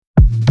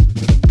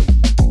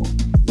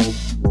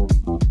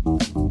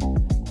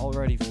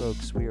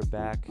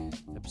back.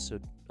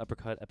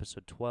 Uppercut,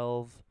 episode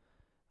 12.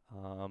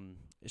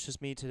 It's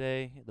just me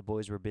today. The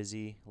boys were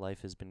busy.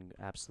 Life has been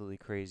absolutely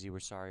crazy. We're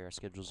sorry. Our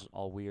schedule's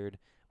all weird.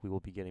 We will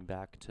be getting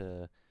back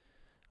to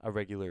a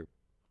regular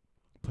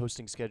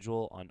posting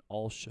schedule on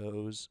all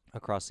shows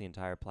across the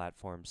entire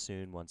platform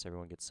soon once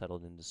everyone gets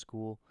settled into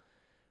school.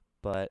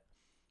 But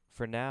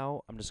for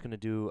now, I'm just going to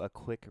do a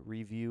quick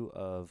review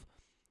of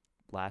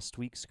last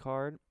week's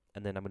card,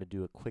 and then I'm going to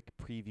do a quick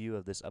preview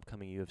of this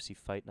upcoming UFC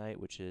fight night,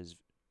 which is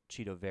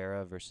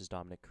Vera versus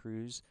Dominic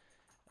Cruz.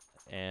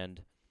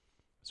 And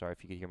sorry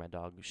if you could hear my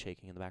dog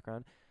shaking in the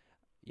background.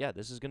 Yeah,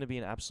 this is going to be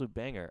an absolute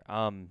banger.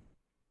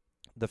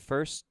 The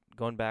first,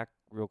 going back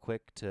real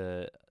quick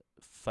to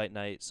fight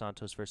night,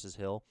 Santos versus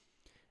Hill.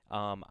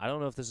 I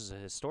don't know if this is a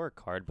historic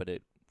card, but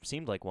it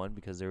seemed like one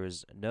because there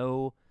was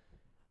no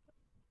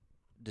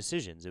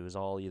decisions. It was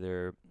all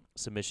either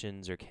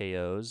submissions or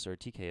KOs or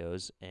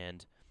TKOs,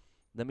 and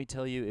let me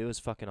tell you, it was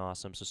fucking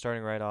awesome. So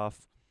starting right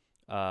off,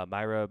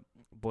 Mayra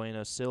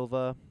Bueno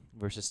Silva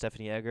versus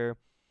Stephanie Egger,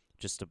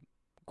 just a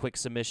quick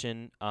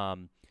submission.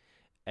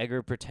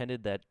 Egger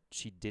pretended that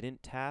she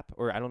didn't tap,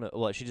 or I don't know.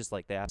 Well, she just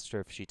they asked her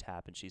if she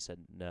tapped, and she said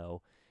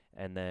no.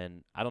 And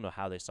then I don't know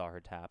how they saw her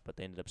tap, but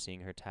they ended up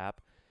seeing her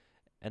tap.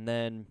 And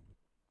then,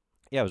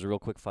 yeah, it was a real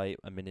quick fight.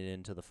 A minute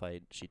into the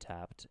fight, she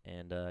tapped,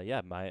 and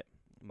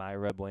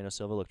Mayra Bueno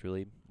Silva looked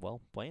really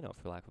bueno,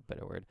 for lack of a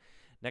better word.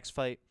 Next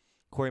fight,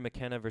 Corey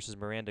McKenna versus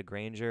Miranda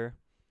Granger.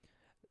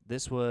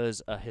 This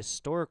was a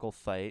historical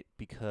fight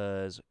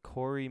because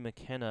Corey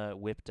McKenna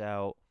whipped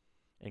out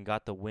and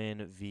got the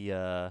win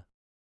via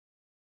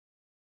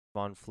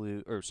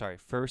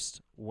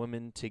first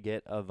woman to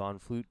get a Von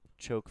Flute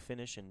choke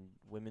finish in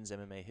women's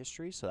MMA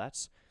history. So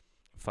that's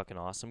fucking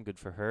awesome. Good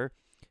for her.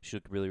 She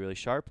looked really, really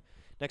sharp.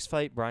 Next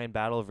fight, Brian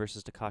Battle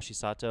versus Takashi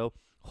Sato.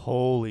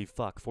 Holy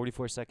fuck.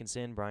 44 seconds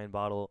in, Brian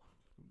Battle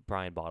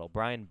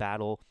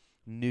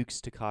nukes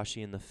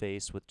Takashi in the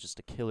face with just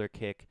a killer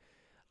kick.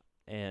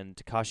 And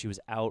Takashi was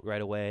out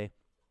right away.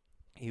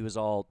 He was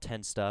all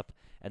tensed up.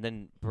 And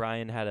then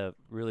Brian had a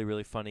really,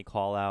 really funny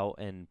call out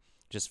and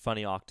just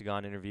funny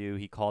octagon interview.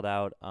 He called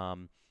out a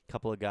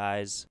couple of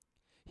guys.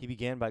 He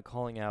began by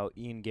calling out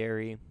Ian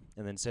Gary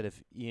and then said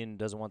if Ian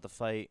doesn't want the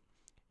fight,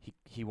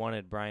 he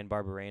wanted Brian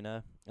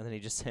Barberena. And then he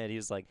just said, he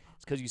was like,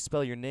 it's because you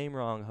spell your name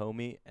wrong,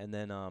 homie. And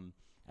then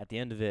at the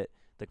end of it,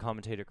 the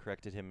commentator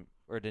corrected him,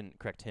 or didn't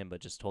correct him,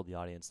 but just told the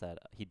audience that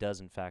he does,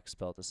 in fact,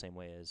 spell it the same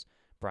way as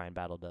Brian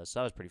Battle does. So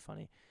that was pretty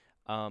funny.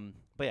 But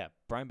yeah,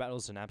 Brian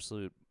Battle's an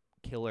absolute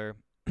killer.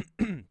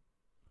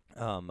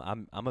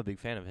 I'm a big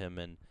fan of him,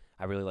 and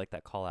I really like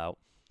that call out.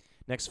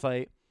 Next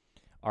fight,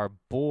 our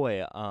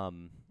boy,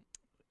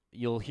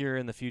 you'll hear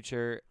in the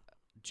future,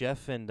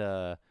 Jeff and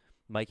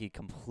Mikey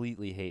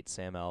completely hate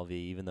Sam Alvey,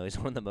 even though he's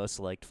one of the most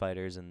liked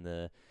fighters in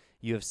the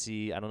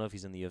UFC. I don't know if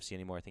he's in the UFC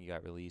anymore. I think he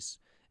got released.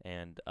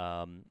 And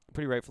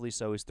pretty rightfully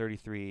so. He's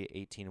 33,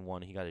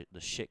 18-1. He got the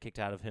shit kicked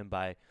out of him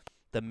by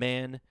the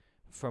man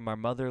from our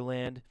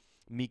motherland,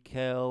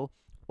 Mikhail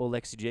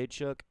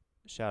Oleksiejczuk.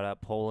 Shout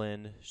out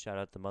Poland. Shout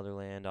out the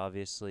motherland,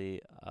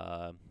 obviously.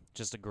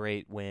 Just a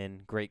great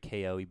win. Great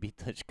KO. He beat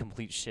the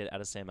complete shit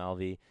out of Sam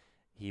Alvey.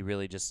 He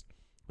really just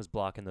was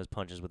blocking those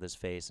punches with his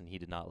face, and he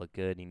did not look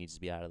good. He needs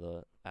to be out of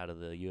the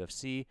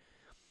UFC.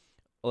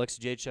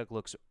 Oleksiejczuk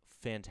looks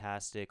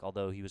fantastic,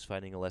 although he was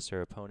fighting a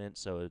lesser opponent,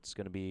 so it's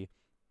going to be,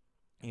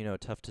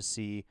 tough to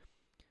see,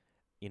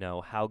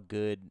 how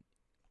good.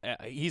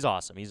 He's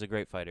awesome. He's a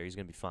great fighter. He's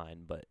going to be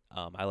fine, but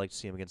I like to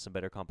see him against some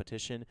better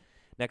competition.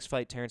 Next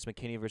fight, Terrence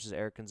McKinney versus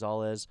Eric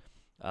Gonzalez.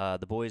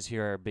 The boys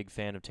here are a big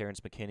fan of Terrence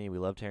McKinney. We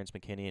love Terrence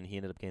McKinney, and he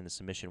ended up getting the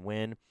submission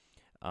win.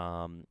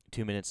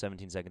 2 minutes,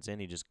 17 seconds in,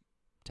 he just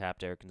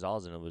tapped Eric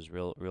Gonzalez, and it was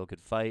real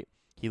good fight.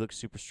 He looked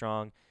super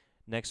strong.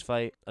 Next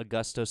fight,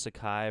 Augusto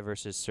Sakai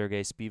versus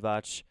Sergey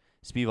Spivak.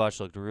 Spivak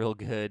looked real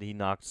good. He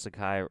knocked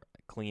Sakai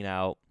clean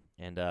out,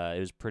 and it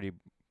was pretty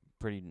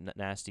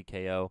nasty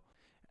KO.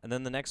 And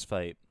then the next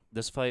fight,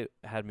 this fight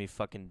had me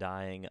fucking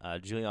dying.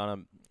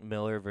 Juliana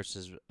Miller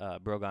versus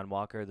Brogan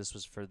Walker. This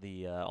was for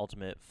the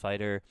Ultimate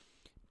Fighter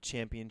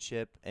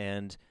Championship,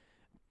 and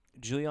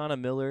Juliana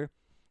Miller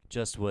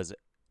just was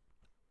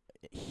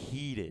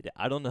heated.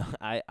 I don't know.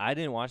 I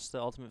didn't watch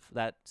the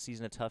that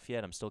season of Tough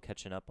yet. I'm still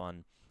catching up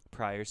on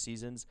prior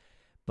seasons,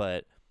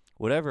 but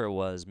whatever it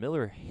was,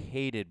 Miller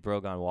hated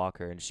Brogan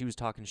Walker, and she was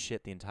talking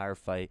shit the entire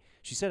fight.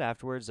 She said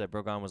afterwards that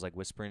Brogan was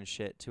whispering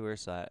shit to her,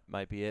 so that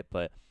might be it.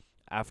 But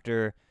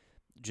after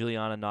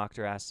Juliana knocked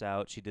her ass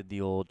out, she did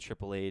the old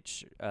Triple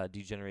H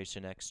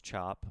D-Generation X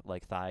chop,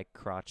 thigh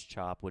crotch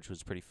chop, which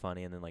was pretty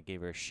funny, and then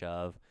gave her a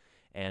shove.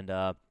 And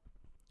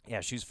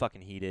yeah, she was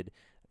fucking heated.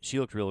 She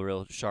looked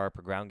real sharp.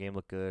 Her ground game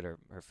looked good.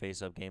 Her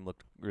face-up game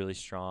looked really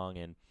strong,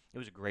 and it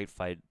was a great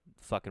fight.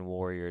 Fucking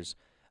warriors.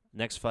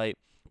 Next fight,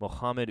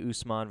 Mohammed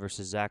Usman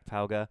versus Zach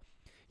Pauga.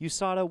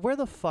 USADA, where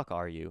the fuck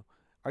are you?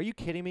 Are you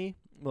kidding me?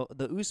 Well,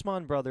 the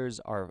Usman brothers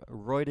are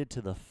roided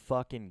to the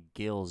fucking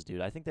gills,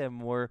 dude. I think they have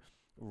more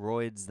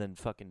roids than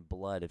fucking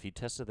blood. If you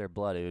tested their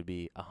blood, it would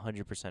be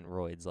 100%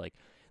 roids.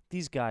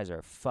 These guys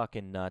are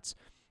fucking nuts.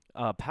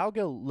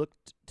 Pauga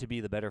looked to be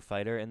the better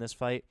fighter in this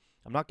fight.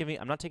 I'm not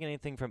taking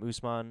anything from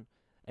Usman,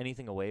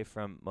 anything away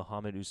from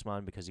Muhammad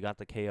Usman because he got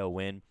the KO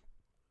win.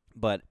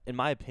 But in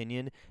my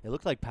opinion, it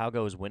looked like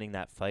Pauga was winning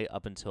that fight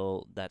up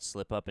until that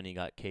slip up and he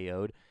got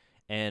KO'd.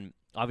 And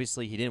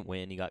obviously he didn't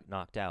win; he got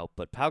knocked out.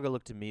 But Pauga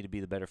looked to me to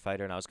be the better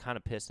fighter, and I was kind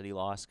of pissed that he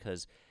lost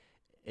because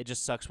it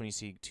just sucks when you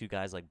see two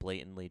guys like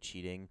blatantly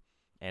cheating.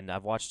 And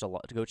I've watched a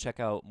lot. To go check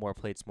out More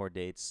Plates, More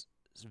Dates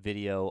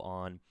video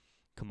on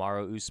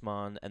Kamaru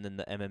Usman, and then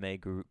the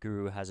MMA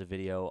guru has a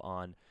video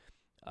on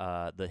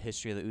the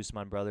history of the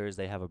Usman brothers.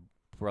 They have a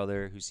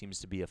brother who seems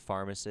to be a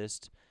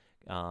pharmacist,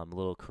 a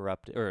little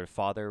corrupt, or a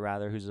father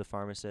rather, who's a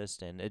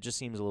pharmacist, and it just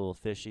seems a little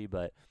fishy.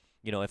 But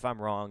if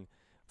I'm wrong,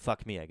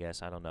 fuck me, I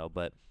guess. I don't know,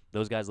 but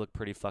those guys look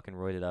pretty fucking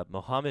roided up.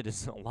 Mohammed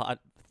is a lot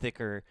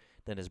thicker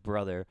than his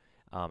brother.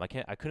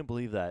 I couldn't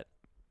believe that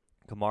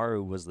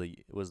Kamaru was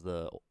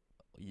the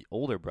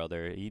older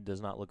brother. He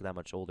does not look that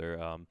much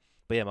older.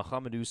 But yeah,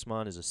 Muhammad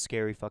Usman is a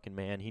scary fucking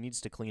man. He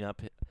needs to clean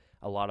up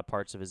a lot of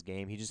parts of his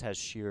game. He just has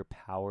sheer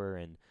power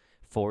and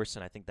force,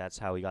 and I think that's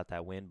how he got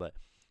that win. But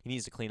he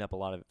needs to clean up a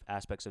lot of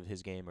aspects of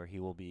his game, or he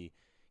will be,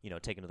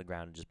 taken to the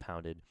ground and just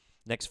pounded.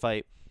 Next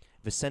fight,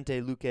 Vicente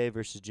Luque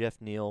versus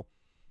Jeff Neal.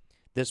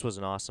 This was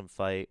an awesome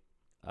fight.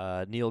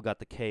 Neal got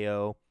the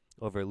KO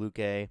over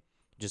Luque.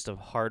 Just a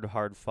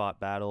hard fought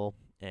battle,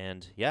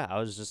 and yeah,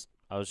 I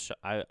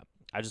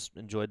just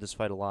enjoyed this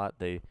fight a lot.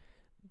 They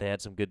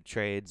had some good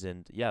trades,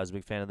 and yeah, I was a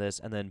big fan of this.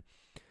 And then,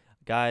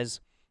 guys,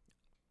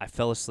 I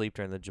fell asleep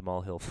during the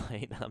Jamal Hill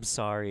fight. I'm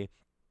sorry.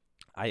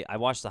 I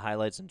watched the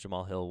highlights, and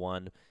Jamal Hill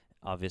won,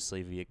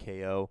 obviously via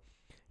KO,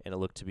 and it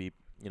looked to be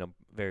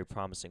very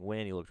promising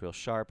win. He looked real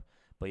sharp,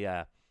 but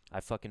yeah, I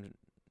fucking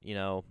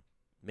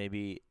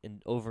maybe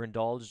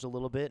overindulged a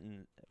little bit,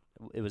 and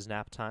it was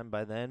nap time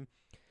by then.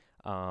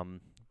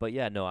 But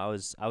yeah, no, I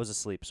was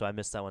asleep, so I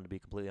missed that one, to be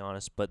completely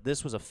honest. But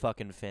this was a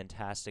fucking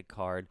fantastic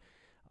card.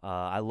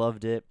 I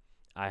loved it.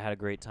 I had a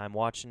great time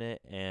watching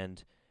it,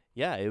 and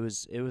yeah, it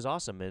was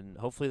awesome. And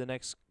hopefully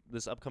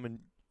this upcoming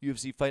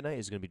UFC fight night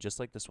is gonna be just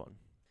like this one.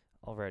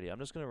 Alrighty, I'm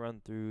just gonna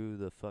run through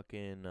the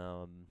fucking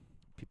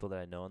people that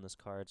I know on this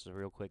card. So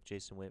real quick,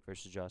 Jason Witt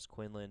versus Josh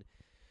Quinlan.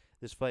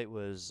 This fight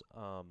was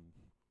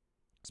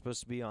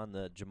supposed to be on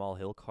the Jamal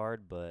Hill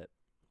card, but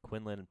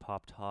Quinlan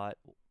popped hot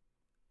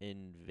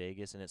in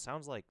Vegas, and it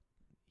sounds like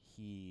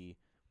he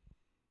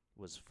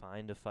was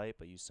fine to fight,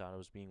 but USADA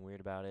was being weird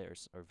about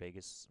it, or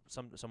Vegas,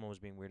 someone was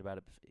being weird about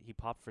it. He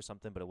popped for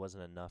something, but it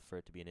wasn't enough for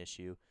it to be an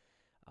issue.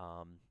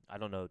 I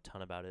don't know a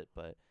ton about it,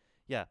 but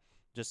yeah,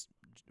 just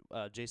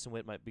Jason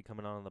Witt might be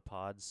coming on the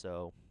pod,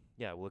 so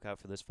yeah, we'll look out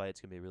for this fight.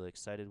 It's gonna be a really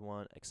exciting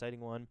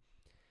one.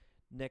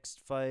 Next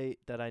fight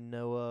that I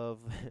know of,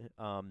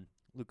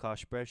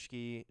 Lukasz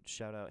Brzeski,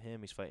 shout out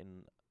him.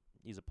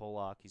 He's a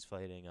Polak. He's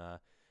fighting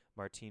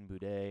Martin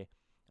Boudet.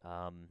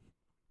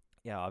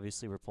 Yeah,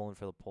 obviously we're pulling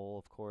for the Pole,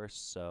 of course.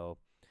 So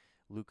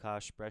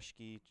Lukasz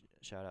Brzeski,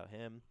 shout out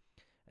him.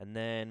 And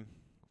then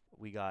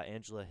we got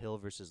Angela Hill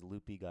versus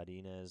Lupi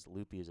Godinez.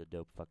 Lupi is a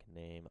dope fucking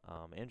name.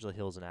 Angela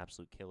Hill's an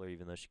absolute killer,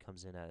 even though she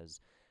comes in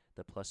as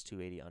the plus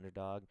 280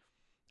 underdog.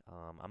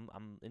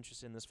 I'm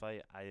interested in this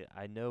fight.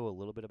 I know a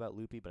little bit about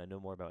Lupi, but I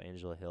know more about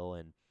Angela Hill,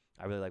 and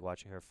I really like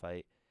watching her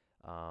fight.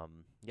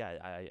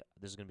 Yeah,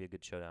 this is gonna be a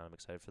good showdown. I'm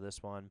excited for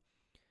this one.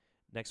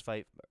 Next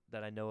fight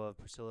that I know of,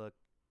 Priscilla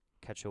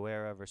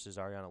Cachoeira versus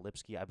Ariana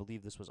Lipski. I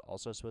believe this was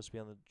also supposed to be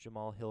on the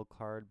Jamal Hill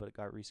card, but it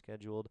got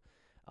rescheduled.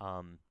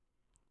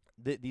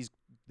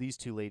 These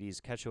two ladies,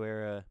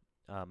 Cachoeira,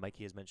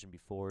 Mikey has mentioned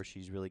before,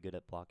 she's really good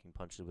at blocking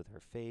punches with her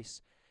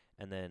face,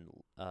 and then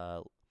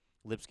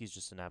Lipski's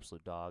just an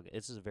absolute dog.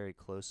 This is a very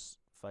close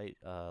fight.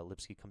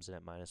 Lipski comes in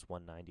at minus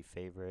 190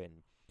 favorite,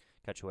 and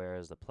Cachoeira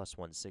is the plus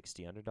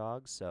 160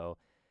 underdog. So,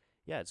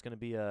 yeah, it's going to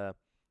be a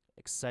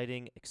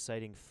exciting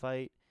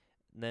fight.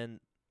 And then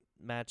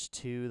match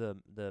 2,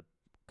 the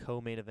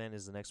co-main event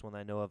is the next one that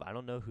I know of. I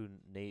don't know who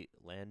Nate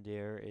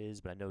Landier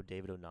is, but I know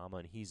David Onama,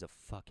 and he's a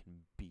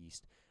fucking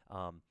beast.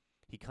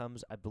 He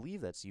comes, I believe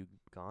that's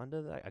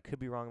Uganda. I could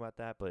be wrong about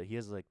that, but he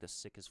has like the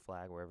sickest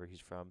flag wherever he's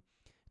from.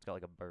 It's got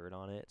like a bird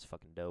on it. It's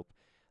fucking dope.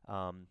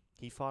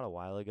 He fought a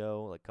while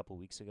ago, like a couple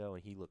weeks ago,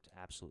 and he looked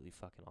absolutely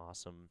fucking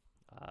awesome.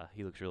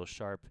 He looks real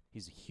sharp.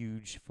 He's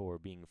huge for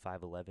being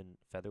 5'11"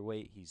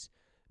 featherweight. He's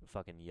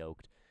fucking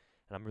yoked.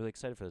 And I'm really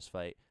excited for this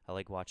fight. I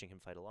like watching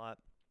him fight a lot.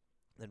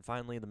 Then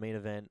finally, the main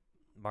event,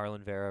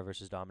 Marlon Vera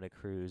versus Dominic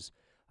Cruz.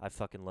 I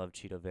fucking love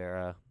Chito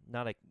Vera.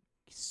 Not a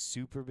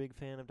super big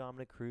fan of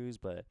Dominic Cruz,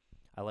 but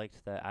I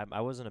liked that.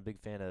 I wasn't a big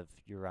fan of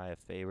Uriah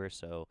Faber,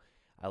 so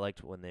I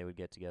liked when they would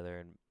get together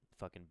and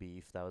fucking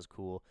beef. That was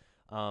cool.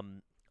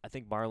 I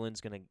think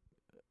Marlon's going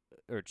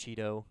to, or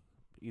Chito,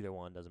 either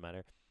one, doesn't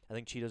matter. I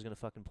think Chito's going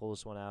to fucking pull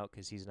this one out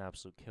because he's an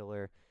absolute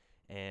killer,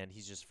 and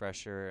he's just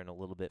fresher and a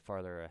little bit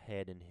farther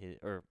ahead in his,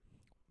 or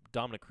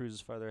Dominic Cruz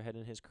is farther ahead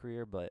in his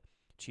career, but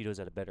Chito's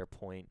at a better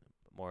point,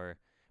 more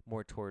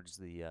towards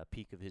the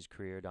peak of his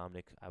career.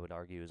 Dominic, I would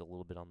argue, is a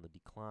little bit on the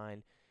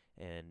decline,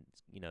 and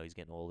he's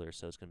getting older,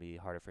 so it's going to be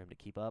harder for him to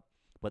keep up.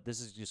 But this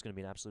is just going to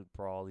be an absolute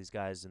brawl. These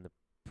guys in the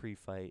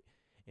pre-fight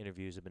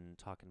interviews have been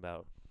talking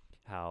about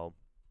how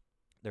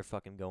they're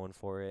fucking going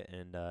for it,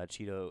 and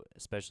Cheeto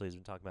especially has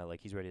been talking about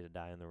like he's ready to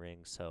die in the ring.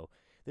 So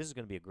this is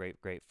going to be a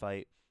great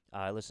fight.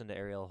 I listened to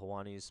Ariel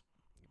Hawani's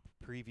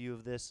preview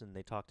of this, and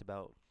they talked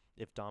about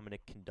if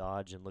Dominic can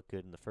dodge and look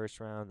good in the first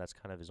round, that's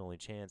kind of his only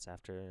chance.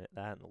 After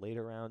that, in the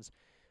later rounds,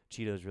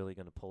 Cheeto's really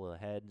going to pull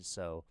ahead.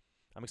 So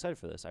I'm excited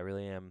for this. I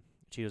really am.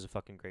 Cheeto's a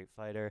fucking great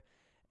fighter,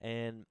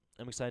 and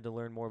I'm excited to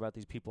learn more about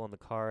these people on the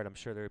card. I'm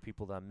sure there are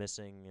people that I'm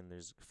missing, and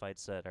there's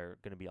fights that are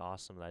going to be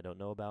awesome that I don't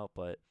know about,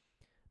 but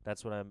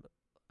that's what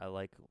I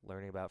like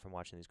learning about from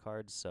watching these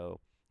cards. So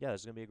yeah,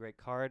 this is going to be a great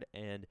card,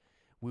 and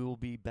we will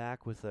be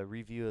back with a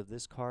review of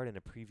this card and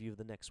a preview of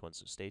the next one,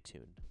 so stay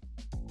tuned.